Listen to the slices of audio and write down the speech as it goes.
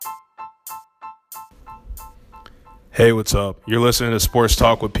Hey, what's up? You're listening to Sports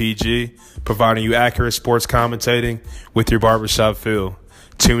Talk with PG, providing you accurate sports commentating with your barbershop feel.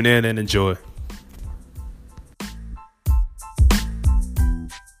 Tune in and enjoy.